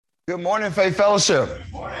Good morning, Faith Fellowship.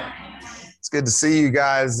 It's good to see you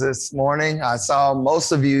guys this morning. I saw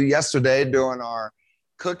most of you yesterday during our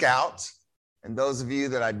cookout, and those of you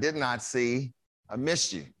that I did not see, I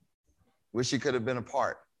missed you. Wish you could have been a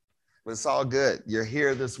part, but it's all good. You're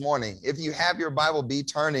here this morning. If you have your Bible, be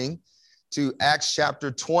turning to Acts chapter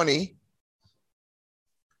 20.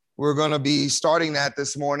 We're going to be starting that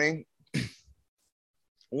this morning.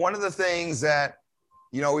 One of the things that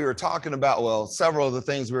we were talking about, well, several of the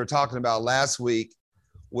things we were talking about last week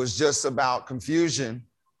was just about confusion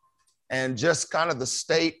and just kind of the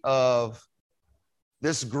state of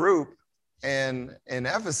this group in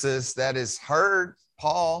Ephesus that has heard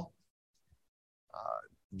Paul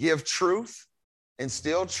give truth,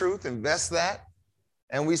 instill truth, invest that.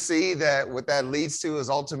 And we see that what that leads to is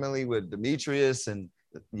ultimately with Demetrius and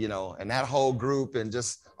that whole group and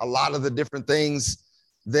just a lot of the different things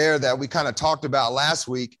there that we kind of talked about last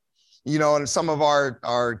week, and some of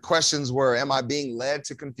our questions were, am I being led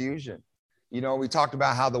to confusion? We talked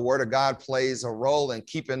about how the word of God plays a role in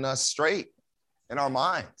keeping us straight in our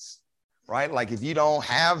minds, right? Like if you don't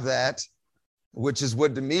have that, which is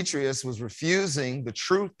what Demetrius was refusing, the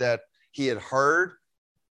truth that he had heard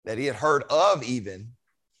of even,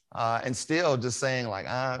 and still just saying like,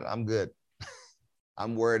 I'm good.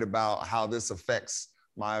 I'm worried about how this affects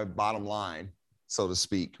my bottom line, so to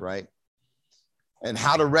speak, right? And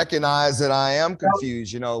how to recognize that I am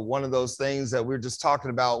confused. One of those things that we're just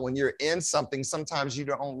talking about, when you're in something, sometimes you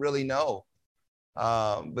don't really know.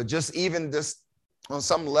 But just on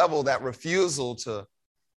some level, that refusal to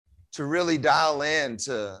really dial in,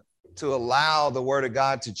 to allow the word of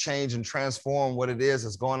God to change and transform what it is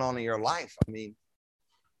that's going on in your life. I mean,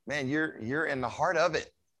 man, you're in the heart of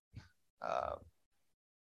it.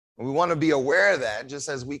 We want to be aware of that just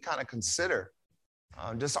as we kind of consider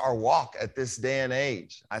just our walk at this day and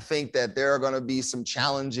age. I think that there are going to be some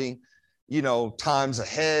challenging, times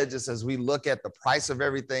ahead, just as we look at the price of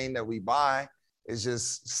everything that we buy is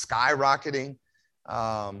just skyrocketing.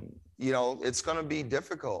 It's going to be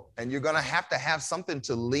difficult, and you're going to have something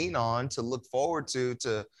to lean on, to look forward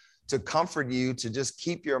to comfort you, to just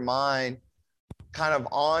keep your mind kind of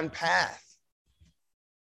on path.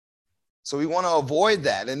 So we want to avoid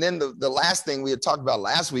that. And then the last thing we had talked about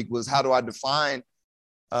last week was, how do I define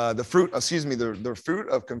the fruit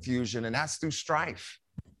of confusion? And that's through strife.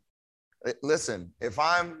 Listen, if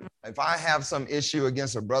I have some issue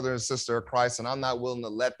against a brother and sister of Christ and I'm not willing to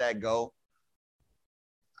let that go,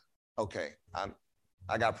 okay,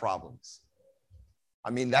 I got problems.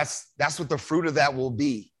 I mean, that's what the fruit of that will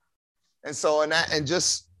be. And so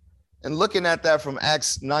and looking at that from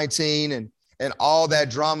Acts 19 and all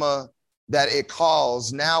that drama that it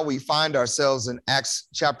caused, now we find ourselves in Acts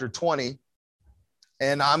chapter 20.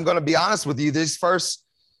 And I'm going to be honest with you, these first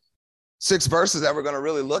 6 verses that we're going to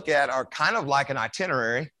really look at are kind of like an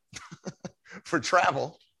itinerary for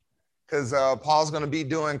travel, because Paul's going to be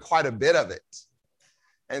doing quite a bit of it.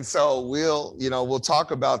 And so we'll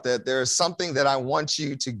talk about that. There's something that I want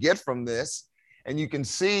you to get from this. And you can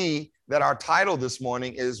see that our title this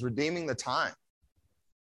morning is Redeeming the Time.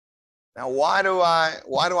 Now, why do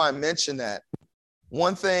I mention that?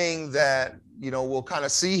 One thing that, we'll kind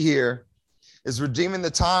of see here is redeeming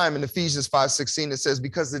the time. In Ephesians 5:16, it says,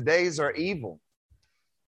 because the days are evil.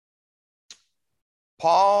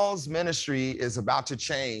 Paul's ministry is about to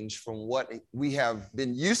change from what we have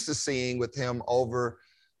been used to seeing with him over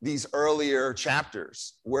these earlier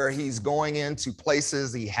chapters, where he's going into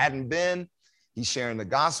places he hadn't been. He's sharing the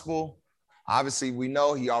gospel. Obviously, we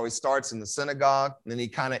know he always starts in the synagogue, and then he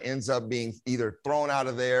kind of ends up being either thrown out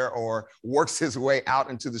of there or works his way out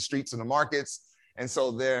into the streets and the markets. And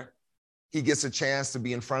so there he gets a chance to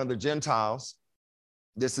be in front of the Gentiles.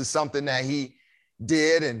 This is something that he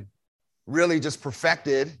did and really just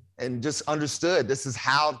perfected and just understood. This is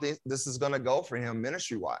how this is going to go for him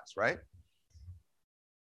ministry-wise, right?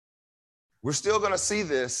 We're still going to see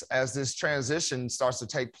this as this transition starts to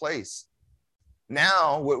take place.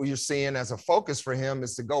 Now, what you're seeing as a focus for him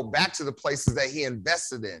is to go back to the places that he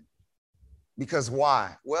invested in. Because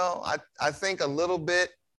why? Well, I think a little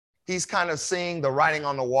bit he's kind of seeing the writing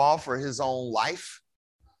on the wall for his own life.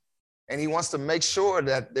 And he wants to make sure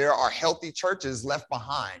that there are healthy churches left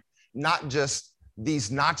behind, not just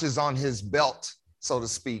these notches on his belt, so to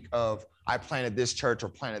speak, of I planted this church or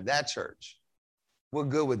planted that church. What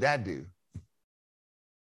good would that do?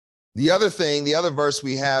 The other verse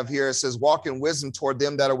we have here, it says, walk in wisdom toward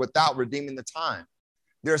them that are without, redeeming the time.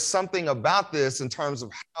 There's something about this in terms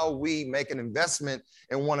of how we make an investment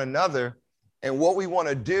in one another and what we want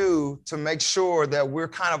to do to make sure that we're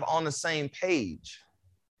kind of on the same page.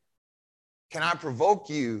 Can I provoke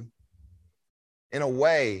you in a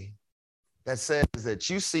way that says that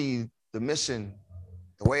you see the mission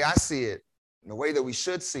the way I see it, the way that we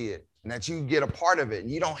should see it, and that you get a part of it.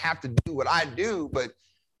 And you don't have to do what I do, but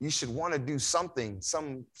you should want to do something,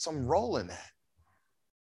 some role in that.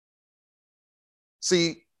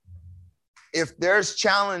 See, if there's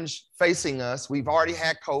challenge facing us, we've already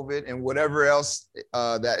had COVID and whatever else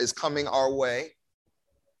that is coming our way,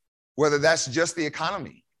 whether that's just the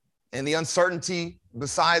economy and the uncertainty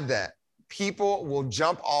beside that, people will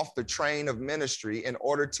jump off the train of ministry in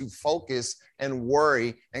order to focus and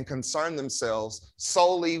worry and concern themselves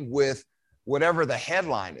solely with whatever the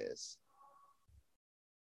headline is.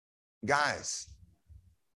 Guys,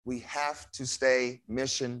 we have to stay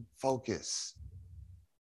mission focused.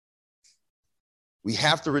 We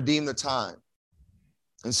have to redeem the time.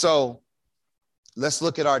 And so let's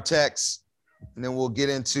look at our text, and then we'll get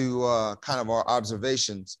into kind of our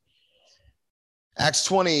observations. Acts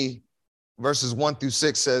 20, verses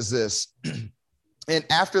 1-6 says this. And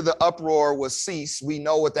after the uproar was ceased, we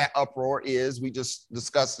know what that uproar is. We just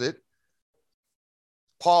discussed it.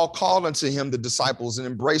 Paul called unto him the disciples and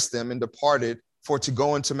embraced them and departed for to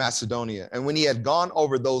go into Macedonia. And when he had gone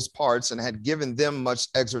over those parts and had given them much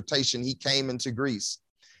exhortation, he came into Greece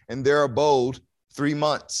and there abode 3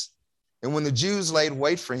 months. And when the Jews laid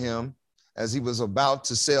wait for him, as he was about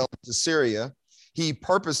to sail to Syria, he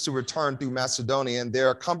purposed to return through Macedonia, and there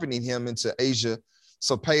accompanied him into Asia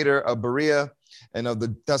Sopater of Berea, and of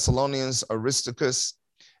the Thessalonians Aristarchus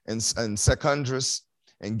and Secundus,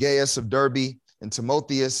 and Gaius of Derbe, and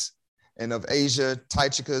Timotheus, and of Asia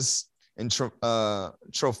Tychicus, and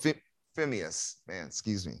Trophimus. Man,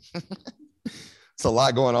 excuse me. It's a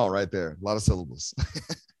lot going on right there. A lot of syllables.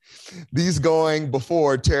 These going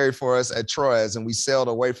before tarried for us at Troas, and we sailed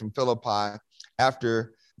away from Philippi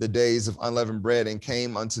after the days of unleavened bread and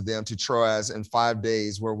came unto them to Troas in 5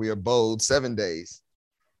 days, where we abode 7 days.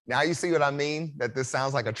 Now you see what I mean? That this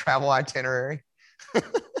sounds like a travel itinerary,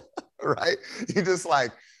 right? You're just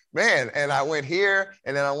like, man, and I went here,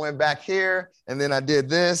 and then I went back here, and then I did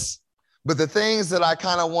this. But the things that I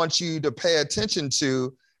kind of want you to pay attention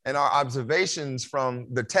to and our observations from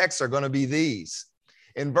the text are going to be these.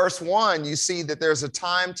 In verse 1, you see that there's a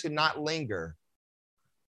time to not linger.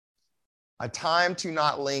 A time to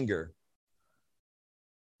not linger.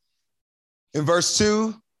 In verse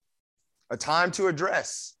 2, a time to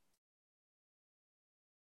address.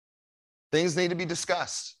 Things need to be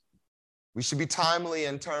discussed. We should be timely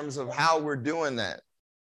in terms of how we're doing that.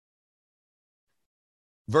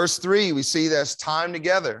 Verse 3, we see there's time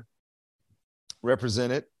together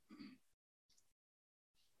represented.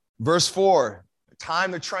 Verse 4,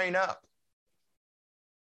 time to train up.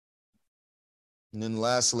 And then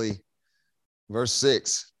lastly, verse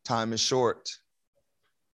 6, time is short.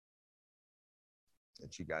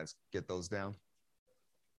 Let you guys get those down.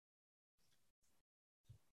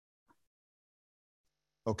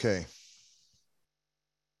 Okay.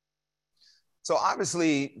 So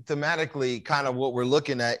obviously, thematically, kind of what we're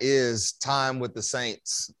looking at is time with the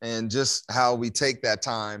saints and just how we take that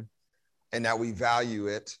time and that we value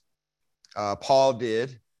it. Paul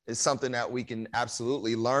did. It's something that we can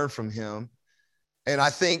absolutely learn from him. And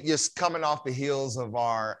I think just coming off the heels of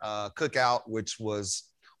our cookout, which was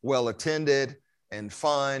well attended and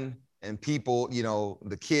fun, and people, you know,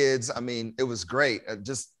 the kids, I mean, it was great.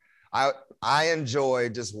 I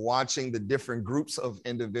enjoyed just watching the different groups of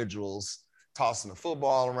individuals tossing the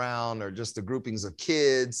football around, or just the groupings of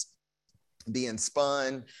kids being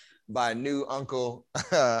spun by new Uncle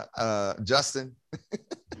Justin.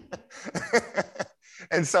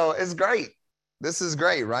 And so it's great. This is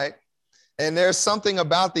great, right? And there's something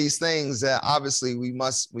about these things that obviously we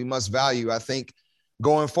must value, I think,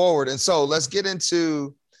 going forward. And so let's get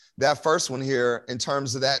into that first one here in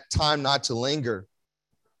terms of that time not to linger.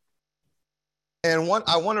 And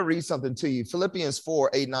I want to read something to you. Philippians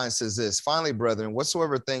 4:8-9 says this: finally, brethren,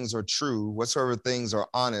 whatsoever things are true, whatsoever things are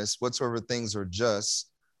honest, whatsoever things are just,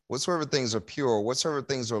 whatsoever things are pure, whatsoever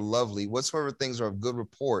things are lovely, whatsoever things are of good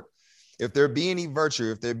report, if there be any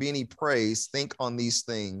virtue, if there be any praise, think on these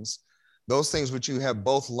things. Those things which you have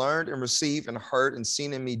both learned and received and heard and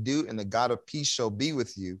seen in me do, and the God of peace shall be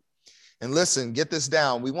with you. And listen, get this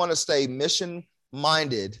down. We want to stay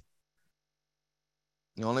mission-minded.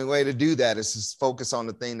 The only way to do that is to focus on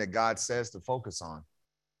the thing that God says to focus on.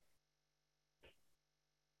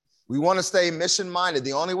 We want to stay mission-minded.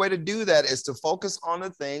 The only way to do that is to focus on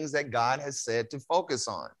the things that God has said to focus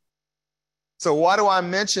on. So why do I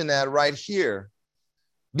mention that right here?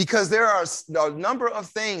 Because there are a number of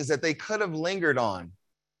things that they could have lingered on.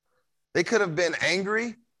 They could have been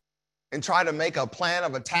angry and tried to make a plan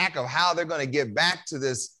of attack of how they're going to get back to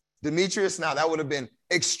this Demetrius. Now, that would have been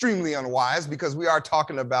extremely unwise because we are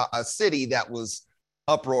talking about a city that was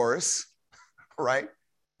uproarious, right?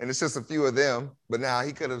 And it's just a few of them. But now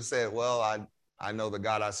he could have said, well, I know the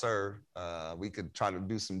God I serve. We could try to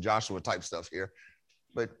do some Joshua type stuff here,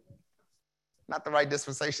 but not the right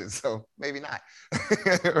dispensation. So maybe not,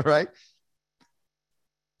 right?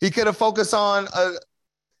 He could have focused on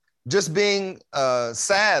just being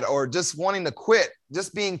sad or just wanting to quit,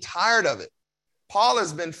 just being tired of it. Paul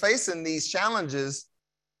has been facing these challenges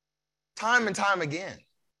time and time again.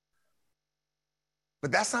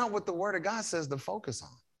 But that's not what the word of God says to focus on.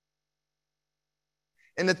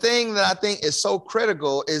 And the thing that I think is so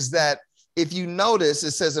critical is that if you notice,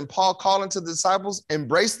 it says, and Paul calling to the disciples,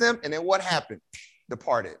 embrace them, and then what happened?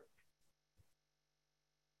 Departed.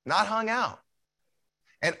 Not hung out.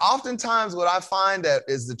 And oftentimes what I find that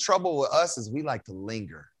is the trouble with us is we like to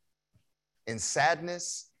linger in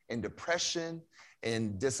sadness, in depression,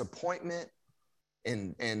 in disappointment,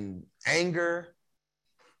 in anger,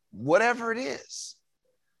 whatever it is.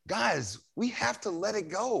 Guys, we have to let it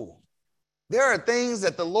go. There are things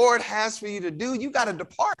that the Lord has for you to do. You got to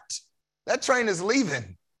depart. That train is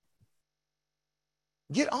leaving.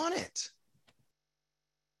 Get on it.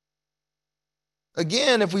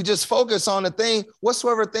 Again, if we just focus on the thing,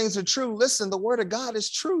 whatsoever things are true, listen, the word of God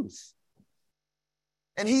is truth.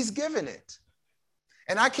 And he's given it.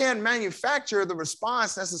 And I can't manufacture the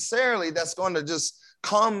response necessarily that's going to just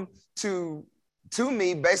come to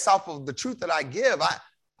me based off of the truth that I give.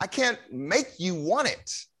 I can't make you want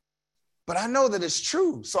it, but I know that it's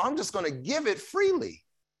true. So I'm just going to give it freely.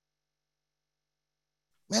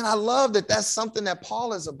 Man, I love that that's something that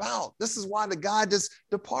Paul is about. This is why the guy just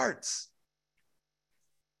departs.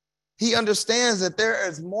 He understands that there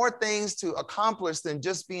is more things to accomplish than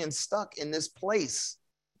just being stuck in this place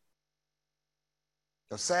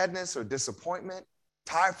of sadness or disappointment,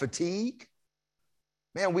 tired, fatigue.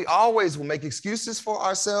 Man, we always will make excuses for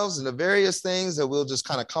ourselves and the various things that we'll just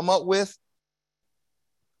kind of come up with.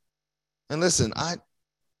 And listen, I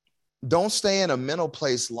don't stay in a mental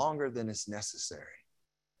place longer than it's necessary.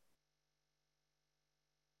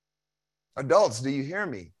 Adults, do you hear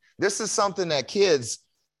me? This is something that kids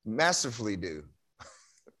masterfully do,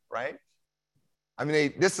 right? I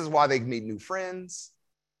mean, this is why they meet new friends.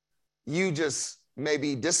 You just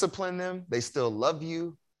maybe discipline them. They still love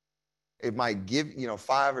you. It might give,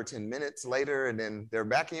 5 or 10 minutes later, and then they're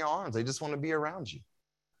back in your arms. They just want to be around you.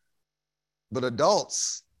 But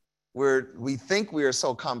adults, we think we are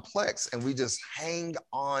so complex and we just hang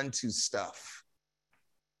on to stuff.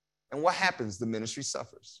 And what happens? The ministry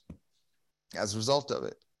suffers as a result of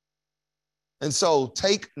it. And so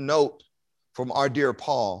take note from our dear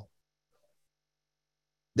Paul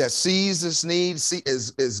that sees this need,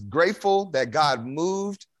 is grateful that God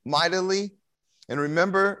moved mightily. And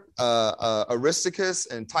remember, Aristarchus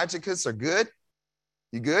and Tychicus are good.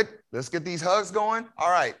 You good? Let's get these hugs going.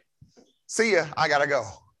 All right. See ya. I got to go.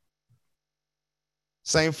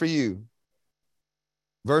 Same for you.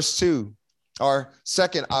 Verse 2, our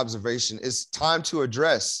second observation is time to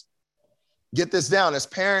address. Get this down. As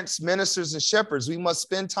parents, ministers, and shepherds, we must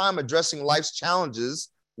spend time addressing life's challenges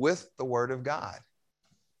with the word of God.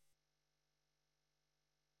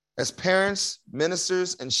 As parents,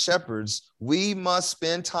 ministers, and shepherds, we must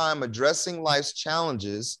spend time addressing life's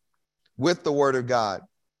challenges with the word of God.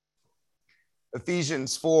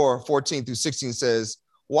 Ephesians 4:14-16 says,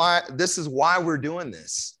 this is why we're doing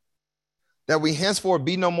this. That we henceforth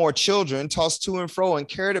be no more children, tossed to and fro and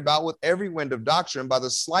carried about with every wind of doctrine by the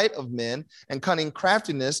sleight of men and cunning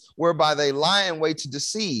craftiness, whereby they lie in wait to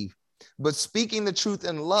deceive. But speaking the truth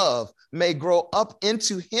in love may grow up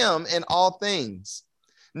into him in all things.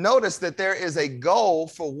 Notice that there is a goal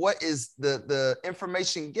for what is the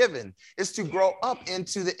information given. Is to grow up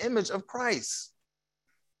into the image of Christ.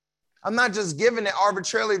 I'm not just giving it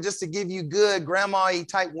arbitrarily just to give you good grandma-y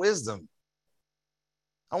type wisdom.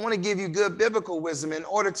 I want to give you good biblical wisdom in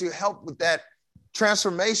order to help with that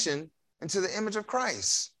transformation into the image of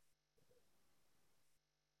Christ.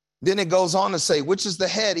 Then it goes on to say, which is the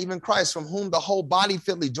head, even Christ, from whom the whole body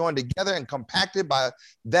fitly joined together and compacted by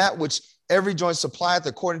that which every joint supplieth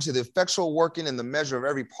according to the effectual working in the measure of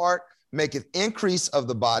every part, maketh increase of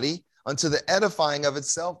the body unto the edifying of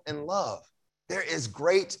itself in love. There is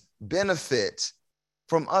great benefit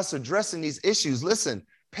from us addressing these issues. Listen,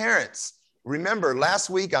 parents, remember,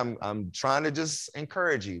 last week, I'm trying to just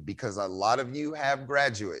encourage you because a lot of you have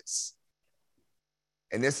graduates.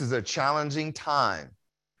 And this is a challenging time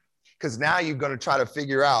because now you're going to try to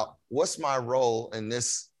figure out what's my role in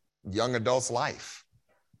this young adult's life.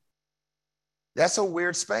 That's a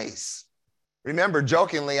weird space. Remember,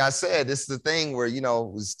 jokingly, I said this is the thing where,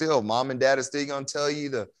 still mom and dad are still going to tell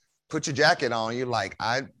you to put your jacket on. You're like,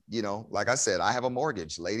 like I said, I have a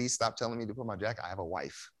mortgage. Ladies, stop telling me to put my jacket. I have a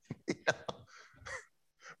wife.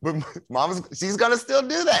 But she's going to still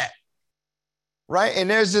do that. Right. And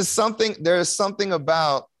there's something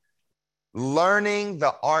about learning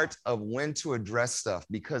the art of when to address stuff,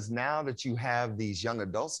 because now that you have these young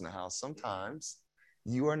adults in the house, sometimes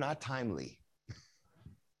you are not timely.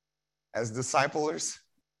 As disciplers,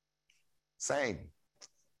 same.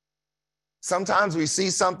 Sometimes we see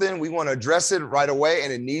something, we want to address it right away,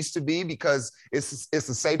 and it needs to be because it's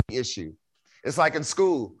a safety issue. It's like in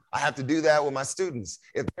school, I have to do that with my students.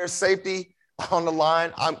 If there's safety on the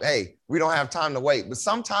line, we don't have time to wait. But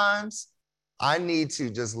sometimes I need to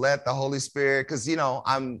just let the Holy Spirit, because,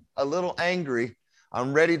 I'm a little angry.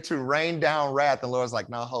 I'm ready to rain down wrath. And the Lord's like,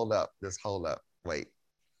 no, hold up, wait,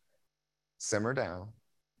 simmer down.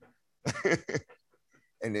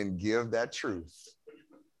 And then give that truth,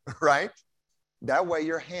 right? That way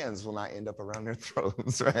your hands will not end up around their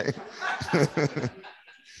throats, right?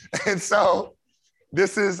 And so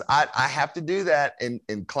I have to do that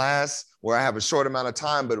in class where I have a short amount of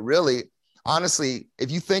time, but really, honestly, if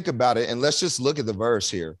you think about it, and let's just look at the verse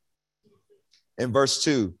here. In verse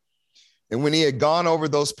 2, and when he had gone over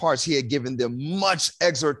those parts, he had given them much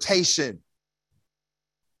exhortation.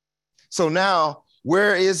 So now,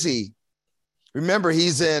 where is he? Remember,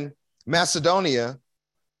 he's in Macedonia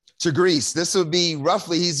to Greece. This would be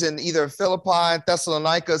roughly, he's in either Philippi,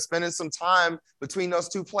 Thessalonica, spending some time between those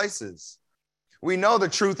two places. We know the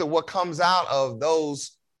truth of what comes out of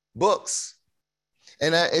those books.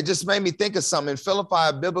 And it just made me think of something. In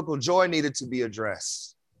Philippi, biblical joy needed to be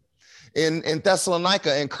addressed. In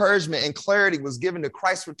Thessalonica, encouragement and clarity was given to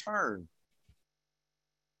Christ's return.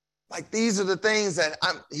 Like, these are the things that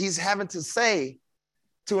he's having to say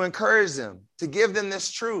to encourage them, to give them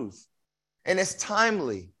this truth. And it's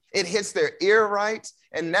timely. It hits their ear right,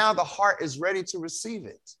 and now the heart is ready to receive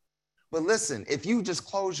it. But listen, if you just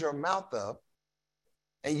close your mouth up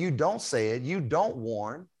and you don't say it, you don't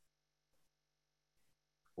warn,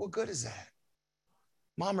 what good is that?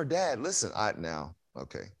 Mom or dad, listen,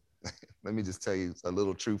 okay. Let me just tell you a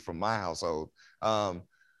little truth from my household.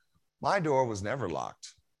 My door was never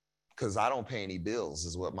locked because I don't pay any bills,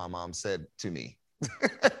 is what my mom said to me.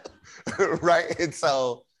 Right? And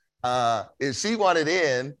so if she wanted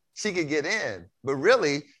in, she could get in. But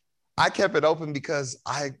really, I kept it open because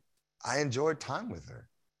I enjoyed time with her.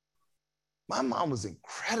 My mom was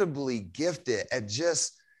incredibly gifted at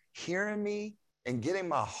just hearing me and getting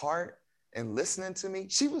my heart and listening to me.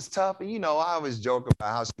 She was tough. And, I always joke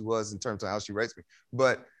about how she was in terms of how she raised me.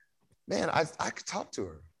 But, man, I could talk to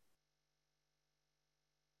her.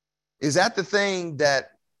 Is that the thing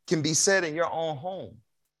that can be said in your own home?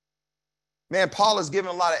 Man, Paul is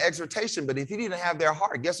giving a lot of exhortation, but if he didn't have their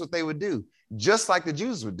heart, guess what they would do? Just like the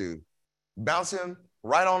Jews would do, bounce him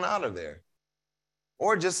right on out of there,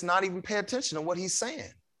 or just not even pay attention to what he's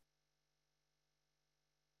saying.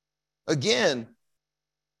 Again,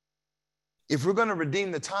 if we're going to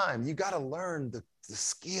redeem the time, you got to learn the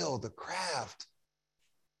skill, the craft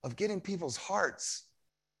of getting people's hearts.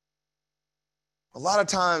 A lot of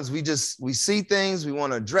times we see things, we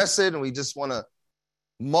want to address it, and we just want to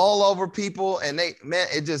mull over people, and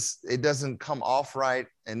it doesn't come off right.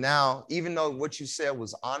 And now, even though what you said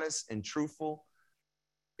was honest and truthful,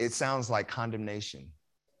 it sounds like condemnation,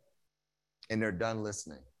 and they're done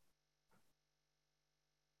listening.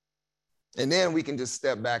 And then we can just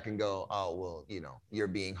step back and go, oh, well, you're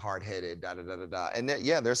being hard-headed, da, da, da, da, da. And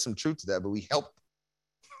there's some truth to that, but we help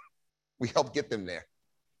get them there.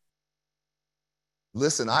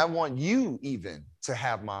 Listen, I want you even to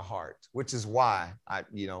have my heart, which is why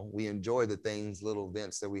we enjoy the things, little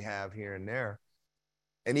events that we have here and there.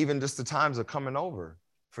 And even just the times of coming over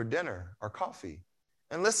for dinner or coffee.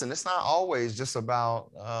 And listen, it's not always just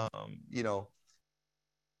about,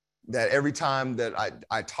 that every time that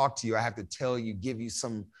I talk to you, I have to tell you, give you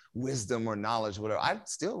some wisdom or knowledge, or whatever. I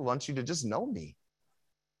still want you to just know me.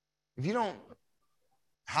 If you don't,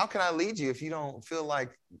 how can I lead you if you don't feel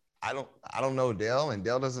like I don't know Dale and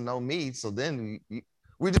Dale doesn't know me? So then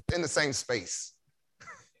we're just in the same space,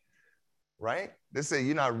 right? They say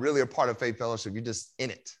you're not really a part of Faith Fellowship. You're just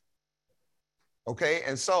in it. Okay.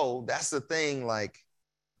 And so that's the thing, like,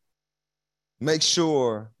 make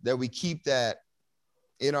sure that we keep that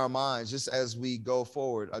in our minds just as we go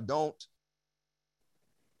forward. Don't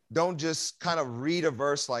just kind of read a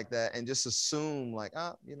verse like that and just assume like,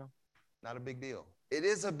 not a big deal. It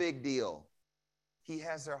is a big deal. He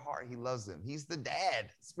has their heart. He loves them. He's the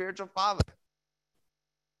dad, spiritual father.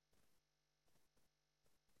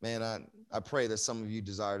 Man, I pray that some of you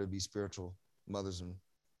desire to be spiritual mothers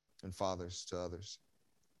and fathers to others.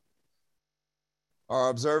 Our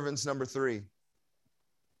observance number 3,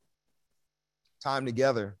 time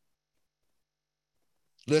together.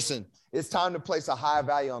 Listen, it's time to place a high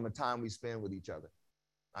value on the time we spend with each other.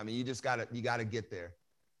 I mean, you gotta get there.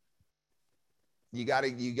 You gotta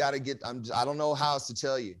get, I don't know how else to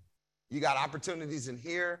tell you. You got opportunities in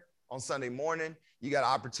here on Sunday morning. You got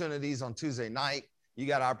opportunities on Tuesday night. You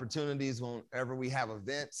got opportunities whenever we have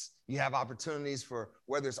events. You have opportunities for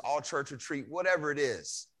whether it's all church retreat, whatever it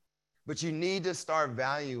is. But you need to start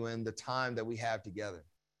valuing the time that we have together.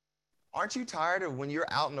 Aren't you tired of when you're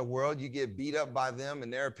out in the world, you get beat up by them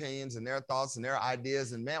and their opinions and their thoughts and their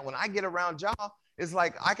ideas? And man, when I get around y'all, it's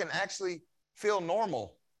like I can actually feel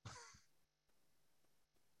normal.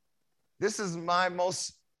 This is my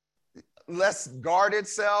most less guarded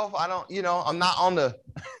self. I'm not on the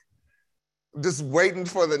just waiting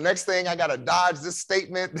for the next thing. I got to dodge this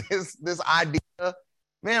statement, this idea.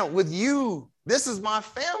 Man, with you, this is my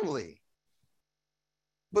family.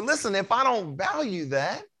 But listen, if I don't value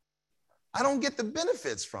that, I don't get the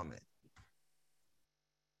benefits from it.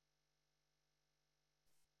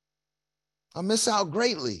 I miss out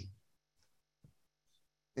greatly.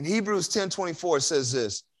 In Hebrews 10:24, it says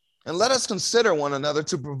this, and let us consider one another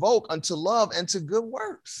to provoke unto love and to good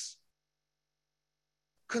works.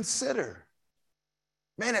 Consider.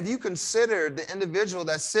 Man, have you considered the individual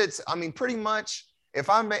that sits, I mean, pretty much, if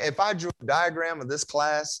I drew a diagram of this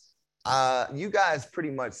class, you guys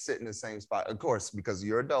pretty much sit in the same spot, of course, because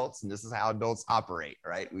you're adults and this is how adults operate,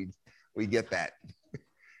 right? We get that.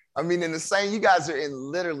 I mean, you guys are in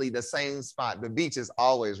literally the same spot. The beach is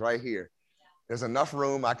always right here. There's enough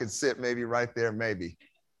room. I could sit maybe right there, maybe.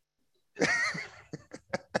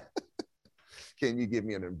 Can you give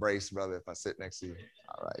me an embrace, brother, if I sit next to you?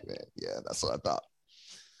 All right, man. Yeah, that's what I thought.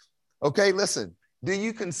 Okay, listen. Do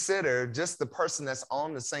you consider just the person that's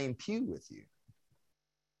on the same pew with you?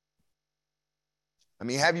 I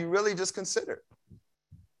mean, have you really just considered?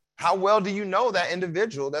 How well do you know that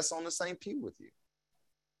individual that's on the same pew with you?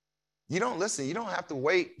 You don't have to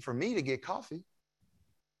wait for me to get coffee.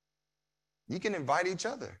 You can invite each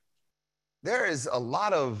other. There is a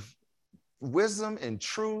lot of wisdom and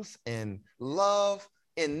truth and love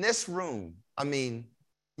in this room. I mean,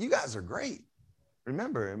 you guys are great.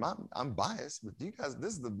 Remember, I'm biased, but you guys,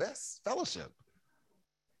 this is the best fellowship.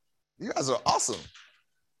 You guys are awesome.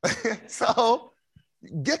 So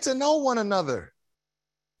get to know one another.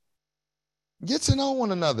 Get to know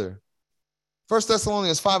one another. 1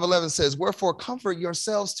 Thessalonians 5:11 says, wherefore comfort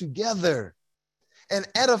yourselves together and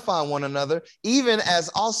edify one another, even as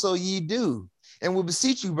also ye do. And we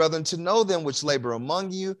beseech you, brethren, to know them which labor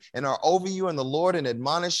among you and are over you in the Lord, and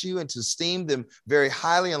admonish you, and to esteem them very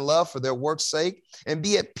highly in love for their work's sake, and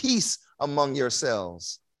be at peace among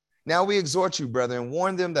yourselves. Now we exhort you, brethren,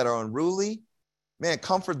 warn them that are unruly. Man,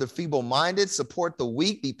 comfort the feeble-minded, support the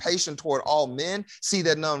weak, be patient toward all men, see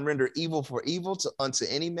that none render evil for evil unto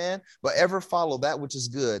any man, but ever follow that which is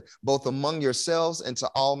good, both among yourselves and to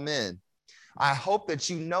all men. I hope that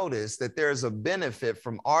you notice that there's a benefit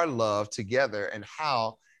from our love together and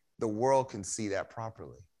how the world can see that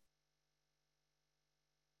properly.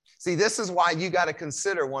 See, this is why you got to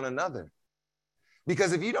consider one another.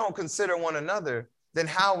 Because if you don't consider one another, then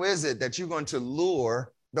how is it that you're going to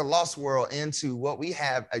lure the lost world into what we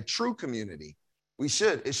have, a true community?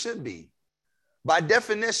 It should be. By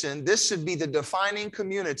definition, this should be the defining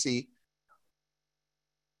community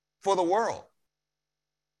for the world.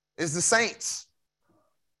 Is the saints.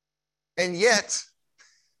 And yet,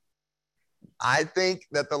 I think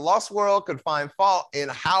that the lost world could find fault in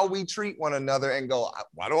how we treat one another and go,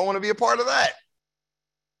 why do I want to be a part of that?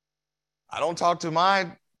 I don't talk to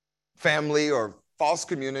my family or false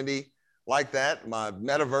community like that, my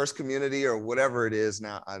metaverse community or whatever it is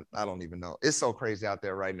now. I don't even know. It's so crazy out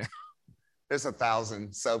there right now. There's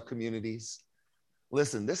 1,000 sub-communities.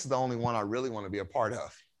 Listen, this is the only one I really want to be a part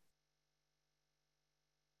of.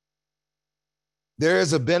 There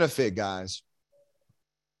is a benefit, guys.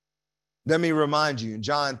 Let me remind you, in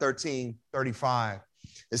John 13:35,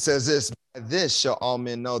 it says this, by this shall all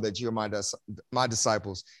men know that you're my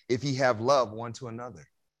disciples, if ye have love one to another.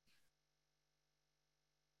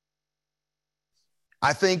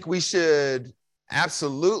 I think we should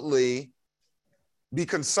absolutely be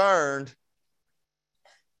concerned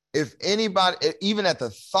if anybody, even at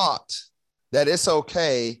the thought that it's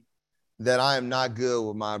okay that I am not good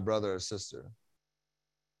with my brother or sister.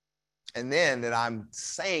 And then that I'm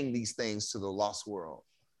saying these things to the lost world.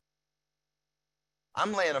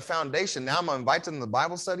 I'm laying a foundation. Now I'm going to invite them to the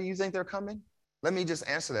Bible study. You think they're coming? Let me just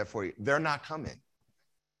answer that for you. They're not coming.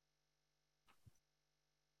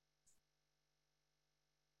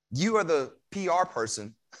 You are the PR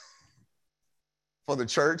person for the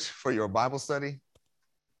church, for your Bible study,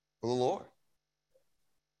 for the Lord.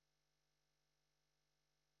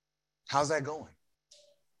 How's that going?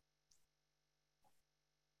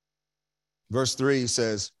 Verse 3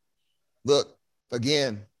 says, look,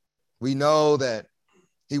 again, we know that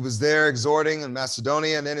he was there exhorting in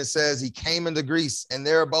Macedonia, and then it says he came into Greece, and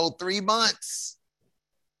there about 3 months.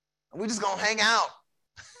 And we just gonna hang out.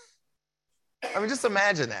 I mean, just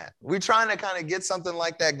imagine that. We're trying to kind of get something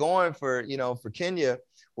like that going for, for Kenya,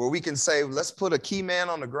 where we can say, let's put a key man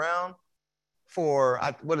on the ground for,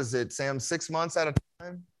 what is it, Sam, 6 months at a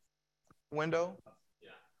time window?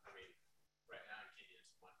 Yeah, I mean, right now in Kenya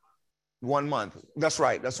it's 1 month. 1 month. That's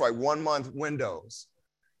right. 1 month windows.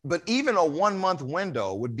 But even a 1 month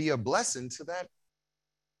window would be a blessing to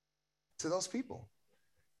those people.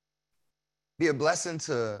 Be a blessing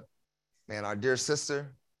to, man, our dear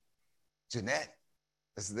sister, Jeanette,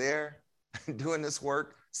 is there doing this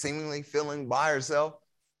work, seemingly feeling by herself,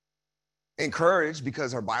 encouraged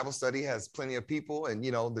because her Bible study has plenty of people and,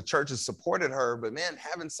 the church has supported her. But man,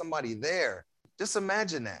 having somebody there, just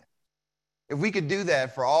imagine that. If we could do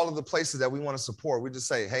that for all of the places that we want to support, we just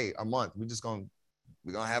say, hey, a month, we're going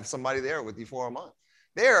to have somebody there with you for a month.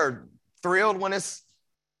 They're thrilled when it's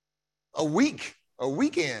a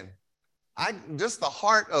weekend. Just the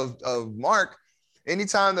heart of Mark,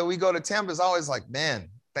 anytime that we go to Tampa is always like, man,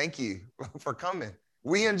 thank you for coming.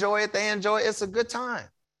 We enjoy it. They enjoy it. It's a good time.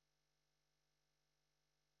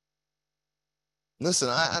 Listen,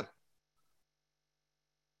 I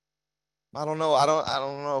don't know. I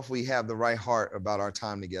don't know if we have the right heart about our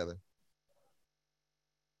time together.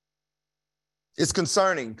 It's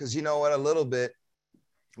concerning because you know what, a little bit,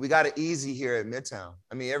 we got it easy here at Midtown.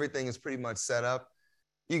 I mean, everything is pretty much set up.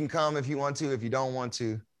 You can come if you want to. If you don't want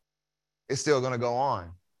to, it's still going to go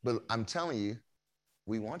on. But I'm telling you,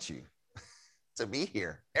 we want you to be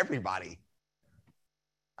here, everybody.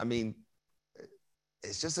 I mean,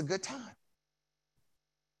 it's just a good time.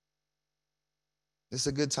 It's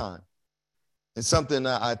a good time. It's something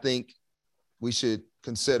that I think we should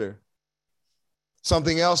consider.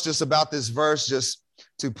 Something else just about this verse, just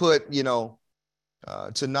to put, to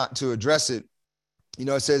address it.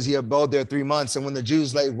 It says he abode there 3 months, and when the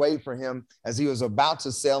Jews laid wait for him as he was about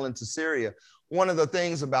to sail into Syria. One of the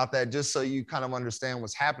things about that, just so you kind of understand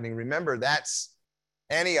what's happening, remember that's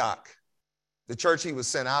Antioch, the church he was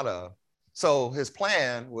sent out of. So his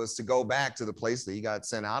plan was to go back to the place that he got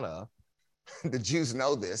sent out of. The Jews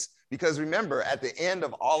know this because remember, at the end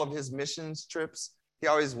of all of his missions trips, he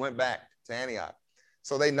always went back to Antioch.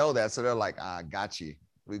 So they know that. So they're like, got you.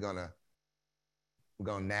 We're gonna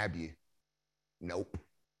nab you. Nope.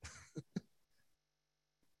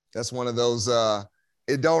 That's one of those,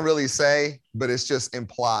 it don't really say, but it's just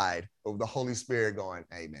implied of the Holy Spirit going,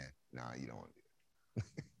 hey man, no, you don't want to do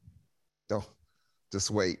it. Don't, just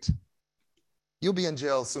wait. You'll be in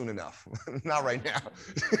jail soon enough. Not right now.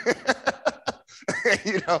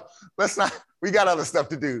 Let's not, we got other stuff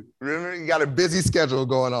to do. Remember, you got a busy schedule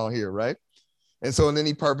going on here, right? And then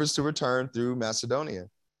he purposed to return through Macedonia.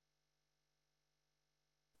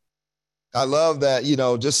 I love that,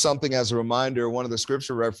 just something as a reminder, one of the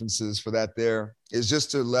scripture references for that there is just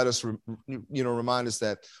to let us, remind us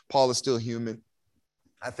that Paul is still human.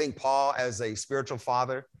 I think Paul, as a spiritual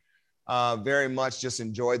father, very much just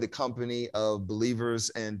enjoyed the company of believers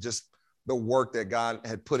and just the work that God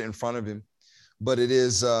had put in front of him. But it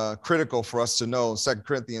is critical for us to know, 2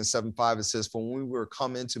 Corinthians 7:5, it says, for when we were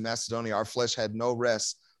come into Macedonia, our flesh had no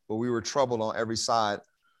rest, but we were troubled on every side.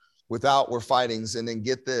 Without were fightings, and then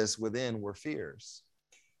get this, within were fears.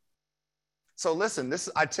 So listen,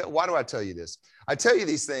 why do I tell you this? I tell you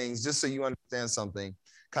these things just so you understand something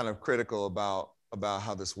kind of critical about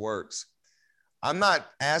how this works. I'm not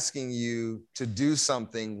asking you to do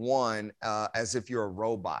something, as if you're a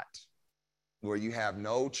robot, where you have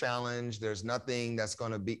no challenge. There's nothing that's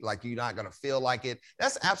going to be like, you're not going to feel like it.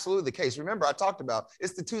 That's absolutely the case. Remember, I talked about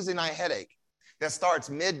it's the Tuesday night headache that starts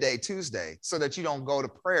midday Tuesday so that you don't go to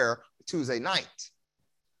prayer Tuesday night,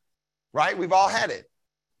 right? We've all had it.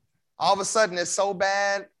 All of a sudden it's so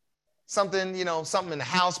bad, something in the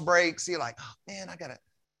house breaks. You're like, oh man, I gotta,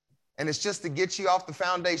 and it's just to get you off the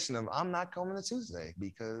foundation of, I'm not coming to Tuesday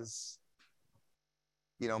because,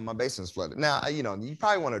 my basement's flooded. Now, you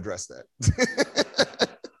probably want to address that.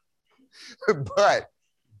 But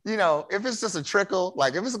if it's just a trickle,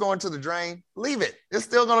 like if it's going to the drain, leave it. It's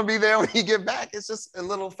still going to be there when you get back. It's just a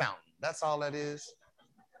little fountain. That's all that is.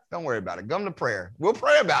 Don't worry about it. Come to prayer. We'll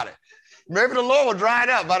pray about it. Maybe the Lord will dry it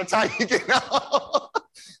up by the time you get home.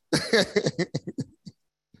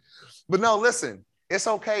 But no, listen, It's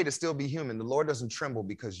okay to still be human. The Lord doesn't tremble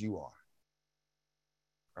because you are.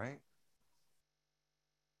 Right?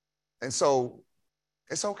 And so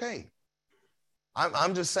it's okay.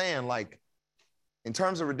 I'm just saying, like, in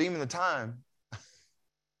terms of redeeming the time,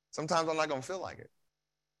 sometimes I'm not going to feel like it.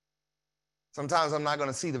 Sometimes I'm not going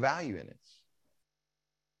to see the value in it.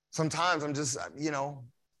 Sometimes I'm just,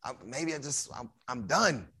 I'm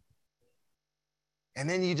done. And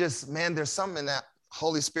then you just, man, there's something in that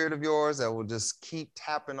Holy Spirit of yours that will just keep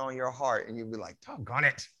tapping on your heart. And you'll be like, doggone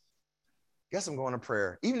it. Guess I'm going to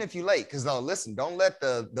prayer. Even if you're late. Because no, listen, don't let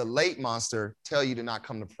the late monster tell you to not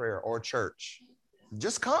come to prayer or church.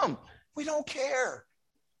 Just come. We don't care.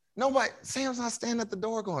 Nobody, Sam's not standing at the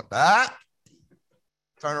door going,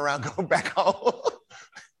 turn around, go back home.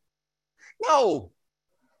 No.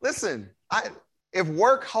 Listen, if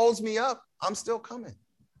work holds me up, I'm still coming.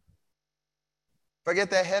 If I get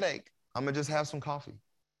that headache, I'm going to just have some coffee.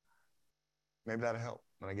 Maybe that'll help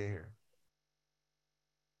when I get here.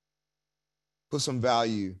 Put some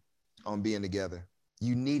value on being together.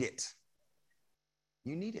 You need it.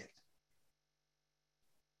 You need it.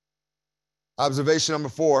 Observation number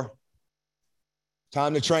 4,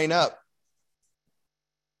 time to train up.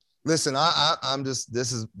 Listen, this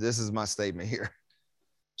is my statement here.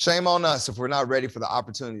 Shame on us if we're not ready for the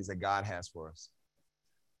opportunities that God has for us.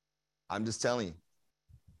 I'm just telling you.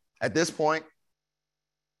 At this point,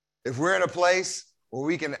 if we're in a place where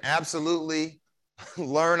we can absolutely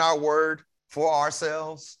learn our word for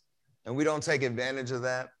ourselves and we don't take advantage of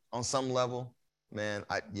that on some level, man,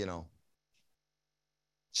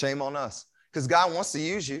 shame on us. Because God wants to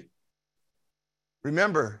use you.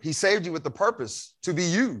 Remember, he saved you with the purpose to be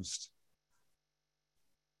used.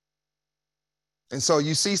 And so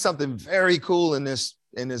you see something very cool in this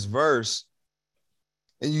verse.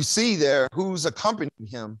 And you see there who's accompanying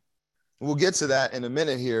him. We'll get to that in a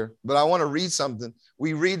minute here, but I want to read something.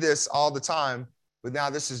 We read this all the time, but now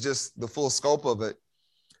this is just the full scope of it.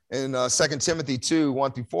 In 2 Timothy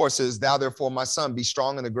 2:1-4 says, "Thou therefore, my son, be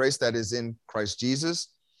strong in the grace that is in Christ Jesus.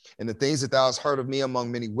 And the things that thou hast heard of me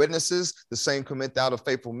among many witnesses, the same commit thou to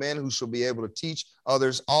faithful men who shall be able to teach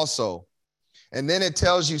others also." And then it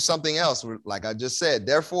tells you something else, like I just said.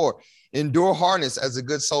 "Therefore, endure hardness as a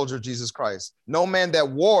good soldier of Jesus Christ. No man that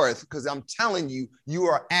warreth," because I'm telling you, you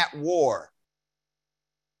are at war.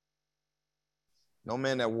 "No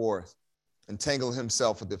man that warreth entangle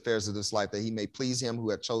himself with the affairs of this life, that he may please him who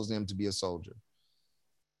hath chosen him to be a soldier."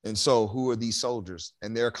 And so who are these soldiers?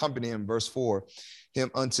 And they're accompanying him, verse 4,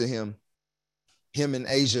 him in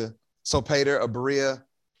Asia, Sopater of Berea,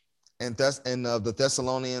 and of the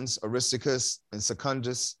Thessalonians, Aristarchus and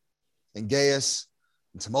Secundus, and Gaius,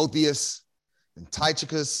 and Timotheus, and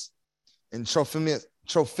Tychicus, and Trophimus.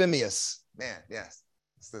 Man, yes,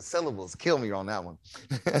 it's the syllables kill me on that one.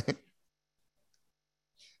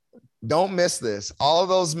 Don't miss this. All of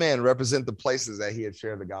those men represent the places that he had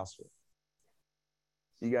shared the gospel.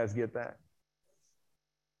 You guys get that?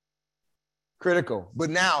 Critical. But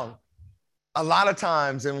now, a lot of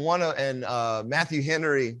times, Matthew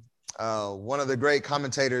Henry, one of the great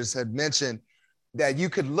commentators, had mentioned that you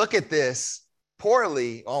could look at this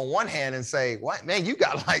poorly on one hand and say, "What, man, you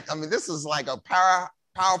got this is like a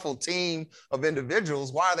powerful team of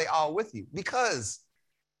individuals. Why are they all with you?" Because,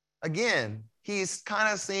 again, he's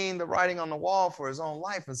kind of seeing the writing on the wall for his own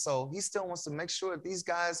life. And so he still wants to make sure that these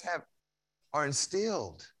guys are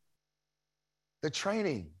instilled. The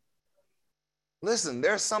training. Listen,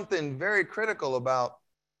 there's something very critical about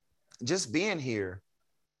just being here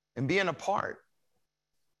and being a part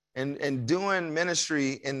and doing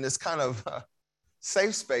ministry in this kind of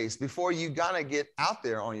safe space before you gotta get out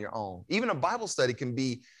there on your own. Even a Bible study can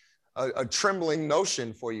be a trembling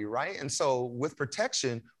notion for you, right? And so with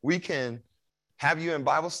protection, we can have you in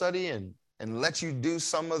Bible study and let you do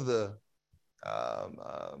some of the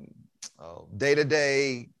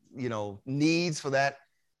day-to-day, needs for that,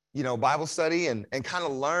 Bible study and kind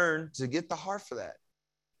of learn to get the heart for that.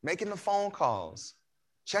 Making the phone calls,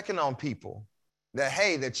 checking on people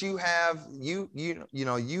that you have,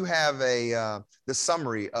 you have the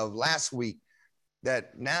summary of last week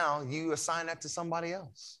that now you assign that to somebody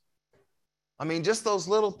else. I mean, just those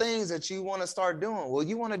little things that you want to start doing. Well,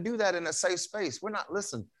 you want to do that in a safe space. We're not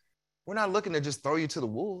looking to just throw you to the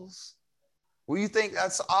wolves. Well, you think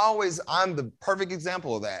I'm the perfect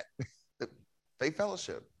example of that. Faith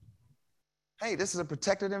Fellowship. Hey, this is a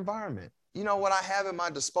protected environment. You know what I have at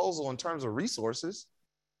my disposal in terms of resources?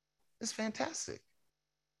 It's fantastic.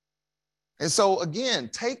 And so again,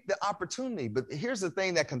 take the opportunity. But here's the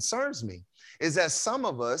thing that concerns me is that some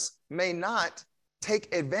of us may not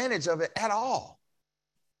take advantage of it at all.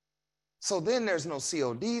 So then there's no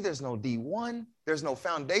COD, there's no D1, there's no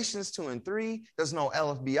Foundations 2 and 3, there's no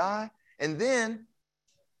LFBI. And then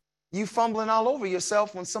you fumbling all over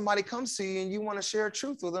yourself when somebody comes to you and you want to share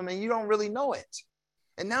truth with them and you don't really know it.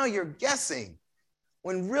 And now you're guessing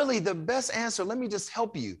when really the best answer, let me just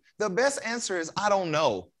help you. The best answer is, I don't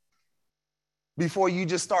know, before you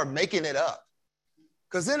just start making it up.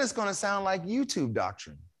 Because then it's going to sound like YouTube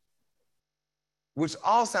doctrine, which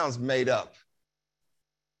all sounds made up.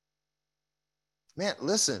 Man,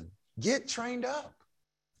 listen, get trained up.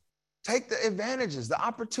 Take the advantages, the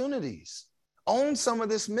opportunities. Own some of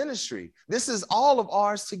this ministry. This is all of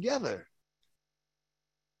ours together.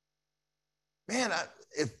 Man,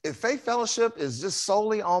 if Faith Fellowship is just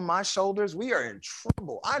solely on my shoulders, we are in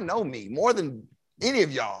trouble. I know me more than any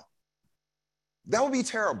of y'all. That would be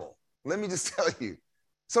terrible. Let me just tell you.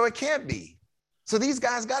 So it can't be. So these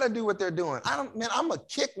guys got to do what they're doing. I'm going to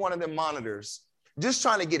kick one of them monitors just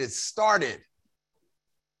trying to get it started.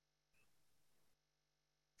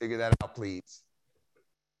 Figure that out, please.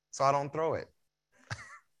 So I don't throw it.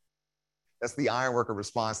 That's the ironworker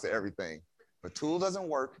response to everything. If a tool doesn't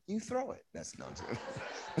work, you throw it. That's no joke.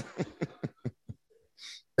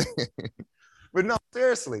 But no,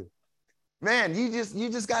 seriously, man, you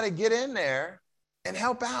just got to get in there and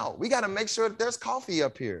help out. We got to make sure that there's coffee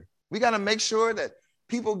up here. We got to make sure that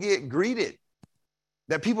people get greeted,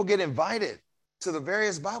 that people get invited to the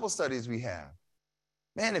various Bible studies we have.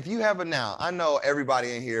 Man, if you have a now, I know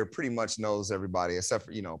everybody in here pretty much knows everybody, except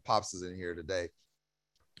for, Pops is in here today.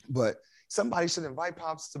 But somebody should invite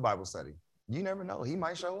Pops to Bible study. You never know. He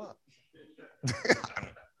might show up.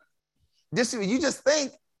 You just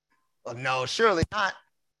think, oh, no, surely not.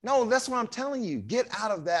 No, that's what I'm telling you. Get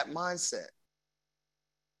out of that mindset.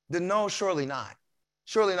 No, surely not.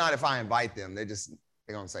 Surely not if I invite them. They're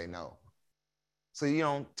going to say no. So you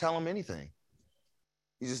don't tell them anything.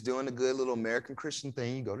 You're just doing the good little American Christian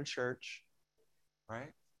thing. You go to church,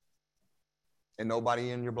 right? And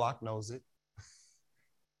nobody in your block knows it.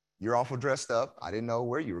 You're awful dressed up. I didn't know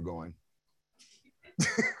where you were going.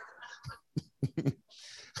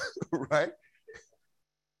 Right?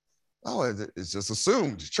 Oh, it's just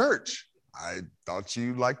assumed church. I thought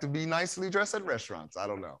you liked to be nicely dressed at restaurants. I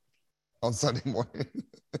don't know. On Sunday morning.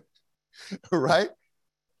 Right?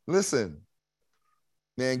 Listen,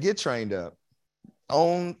 man, get trained up.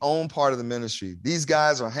 Own part of the ministry. These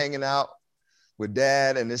guys are hanging out with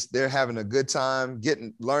dad and they're having a good time,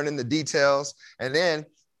 learning the details. And then,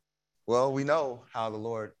 well, we know how the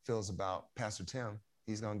Lord feels about Pastor Tim.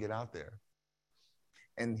 He's going to get out there.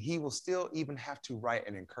 And he will still even have to write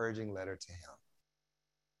an encouraging letter to him.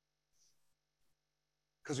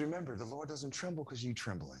 Because remember, the Lord doesn't tremble because you're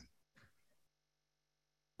trembling.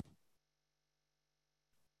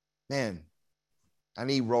 Man, I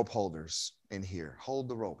need rope holders in here. Hold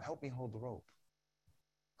the rope. Help me hold the rope.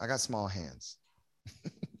 I got small hands.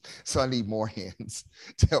 So I need more hands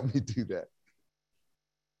to help me do that.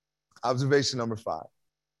 Observation number 5.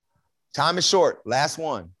 Time is short. Last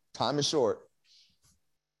one. Time is short.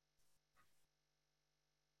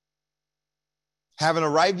 Having a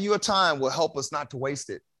right view of time will help us not to waste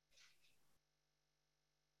it.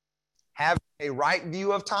 Having a right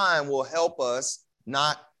view of time will help us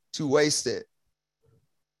not to waste it.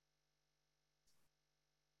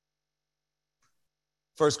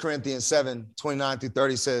 1 Corinthians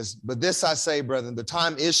 7:29-30 says, but this I say, brethren, the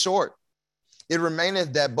time is short. It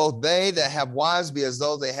remaineth that both they that have wives be as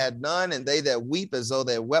though they had none, and they that weep as though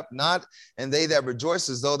they wept not, and they that rejoice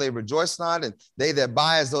as though they rejoice not, and they that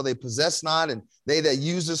buy as though they possess not, and they that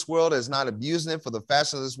use this world as not abusing it, for the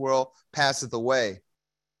fashion of this world passeth away.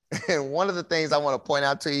 And one of the things I want to point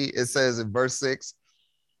out to you, it says in verse 6,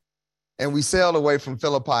 and we sailed away from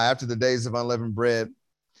Philippi after the days of unleavened bread,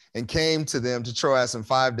 and came to them to Troas in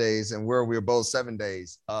 5 days, and where we were both 7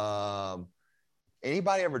 days.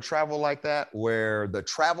 Anybody ever travel like that, where the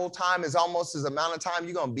travel time is almost as amount of time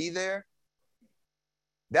you're going to be there?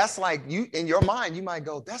 That's like you, in your mind, you might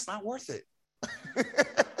go, that's not worth it.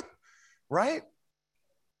 Right?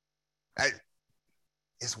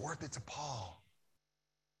 It's worth it to Paul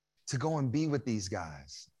to go and be with these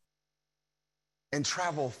guys and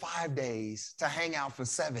travel 5 days to hang out for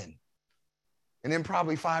 7. And then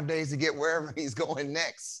probably 5 days to get wherever he's going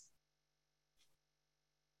next.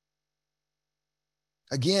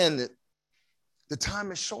 Again, the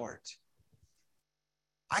time is short.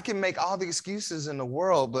 I can make all the excuses in the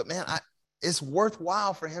world, but man, it's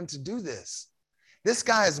worthwhile for him to do this. This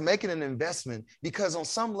guy is making an investment because on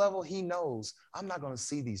some level he knows I'm not going to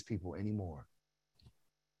see these people anymore.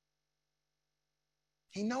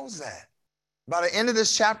 He knows that. By the end of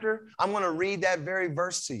this chapter, I'm going to read that very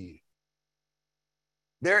verse to you.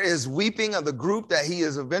 There is weeping of the group that he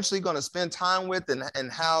is eventually going to spend time with,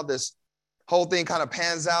 and how this whole thing kind of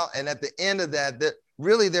pans out. And at the end of that,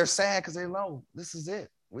 really they're sad because they know this is it.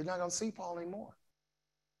 We're not going to see Paul anymore.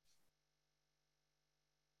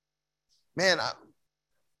 Man,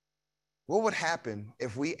 what would happen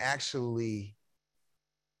if we actually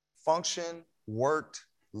functioned, worked,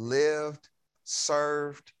 lived,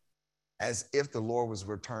 served as if the Lord was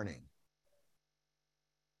returning?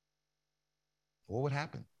 What would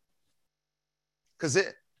happen? Because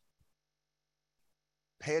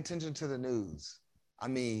pay attention to the news. I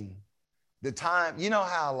mean, the time, you know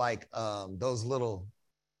how like those little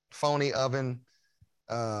phony oven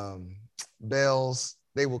bells,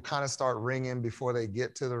 they will kind of start ringing before they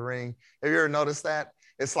get to the ring. Have you ever noticed that?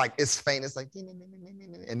 It's like, it's faint. It's like,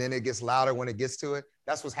 and then it gets louder when it gets to it.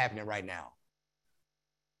 That's what's happening right now.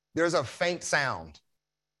 There's a faint sound.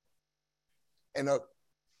 And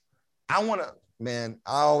I want to, man,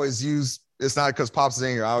 I always use, it's not because Pops is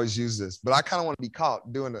in here, I always use this, but I kind of want to be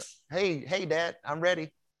caught doing the, hey, Dad, I'm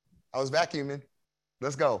ready. I was vacuuming.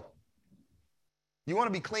 Let's go. You want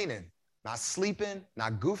to be cleaning, not sleeping,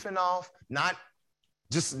 not goofing off, not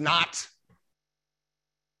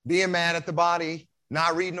being mad at the body,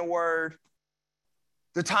 not reading a word.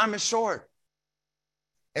 The time is short.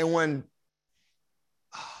 And when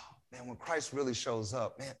Christ really shows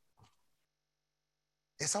up, man,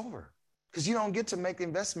 it's over. Because you don't get to make the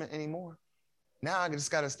investment anymore. Now I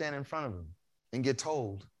just got to stand in front of him and get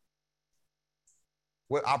told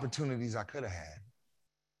what opportunities I could have had.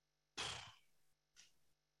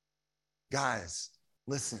 Guys,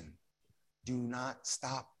 listen, do not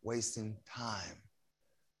stop wasting time.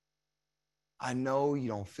 I know you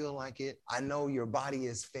don't feel like it. I know your body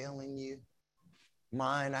is failing you.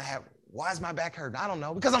 Mine, why is my back hurting? I don't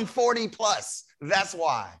know, because I'm 40 plus. That's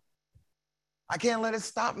why. I can't let it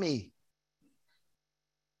stop me.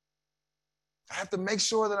 I have to make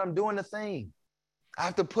sure that I'm doing the thing. I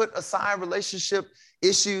have to put aside relationship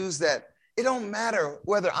issues that it don't matter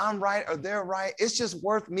whether I'm right or they're right. It's just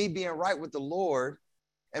worth me being right with the Lord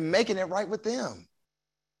and making it right with them.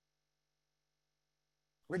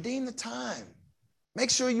 Redeem the time.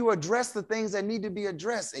 Make sure you address the things that need to be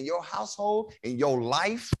addressed in your household, in your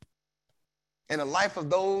life, in the life of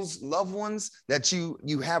those loved ones that you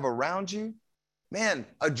have around you. Man,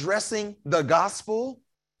 addressing the gospel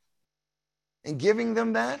and giving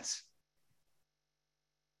them that.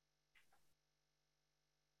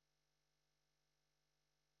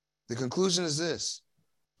 The conclusion is this: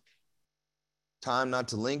 time not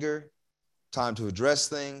to linger, time to address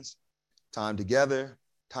things, time together,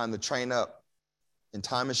 time to train up, and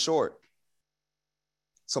time is short.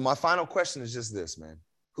 So my final question is just this, man.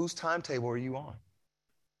 Whose timetable are you on?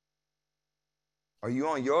 Are you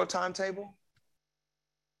on your timetable?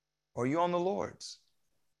 Or are you on the Lord's?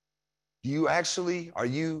 Are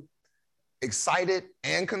you excited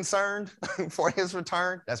and concerned for his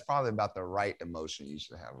return? That's probably about the right emotion you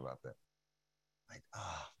should have about that. Like,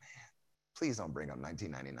 oh man, please don't bring up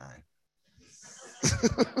 1999.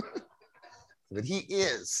 But he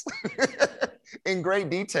is in great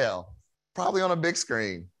detail, probably on a big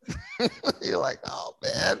screen. You're like, oh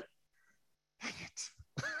man, dang it.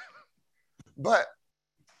 But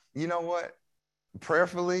you know what?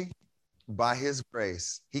 Prayerfully, by his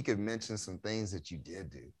grace, he could mention some things that you did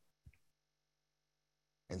do.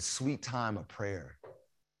 And sweet time of prayer,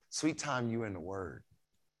 sweet time you in the word,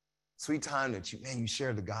 sweet time that you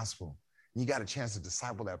shared the gospel. And you got a chance to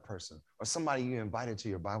disciple that person, or somebody you invited to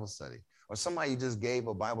your Bible study, or somebody you just gave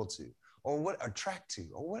a Bible to, or a tract to,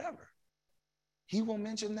 or whatever. He will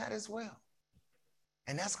mention that as well.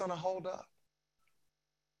 And that's going to hold up.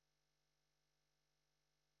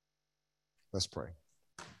 Let's pray.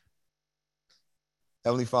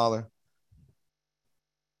 Heavenly Father,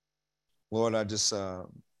 Lord, I just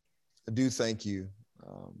do thank you,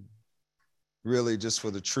 really just for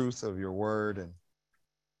the truth of your word,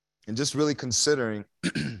 and just really considering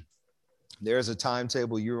there's a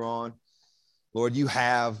timetable you're on. Lord, you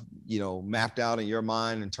have, mapped out in your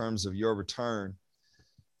mind in terms of your return.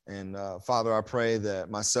 And Father, I pray that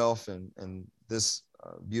myself and this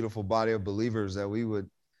beautiful body of believers, that we would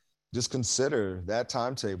just consider that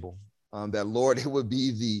timetable, that, Lord, it would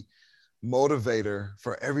be the motivator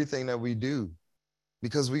for everything that we do,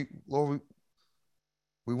 because we want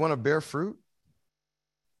to bear fruit.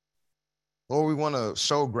 Lord, we want to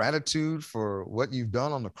show gratitude for what you've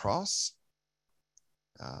done on the cross,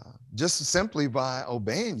 just simply by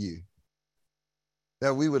obeying you,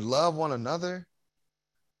 that we would love one another,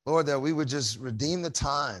 Lord, that we would just redeem the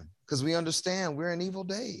time, because we understand we're in evil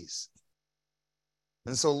days.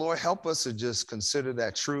 And so, Lord, help us to just consider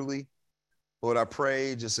that truly, Lord, I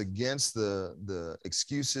pray just against the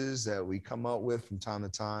excuses that we come up with from time to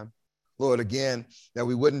time. Lord, again, that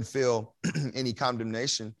we wouldn't feel any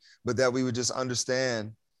condemnation, but that we would just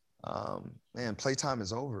understand, man, playtime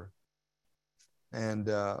is over. And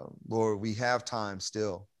Lord, we have time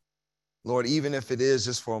still. Lord, even if it is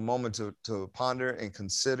just for a moment to ponder and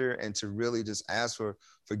consider and to really just ask for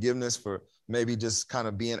forgiveness for maybe just kind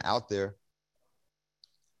of being out there.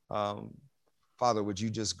 Father, would you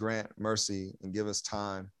just grant mercy and give us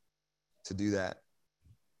time to do that?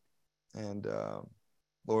 And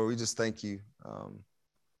Lord, we just thank you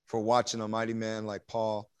for watching a mighty man like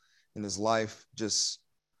Paul in his life just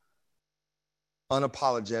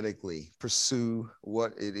unapologetically pursue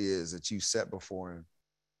what it is that you set before him.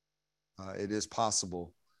 It is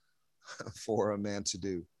possible for a man to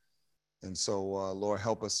do. And so, Lord,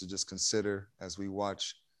 help us to just consider as we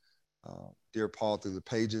watch dear Paul through the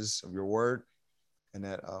pages of your word, and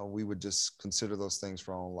that we would just consider those things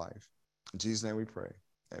for our own life. In Jesus' name we pray.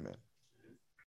 Amen.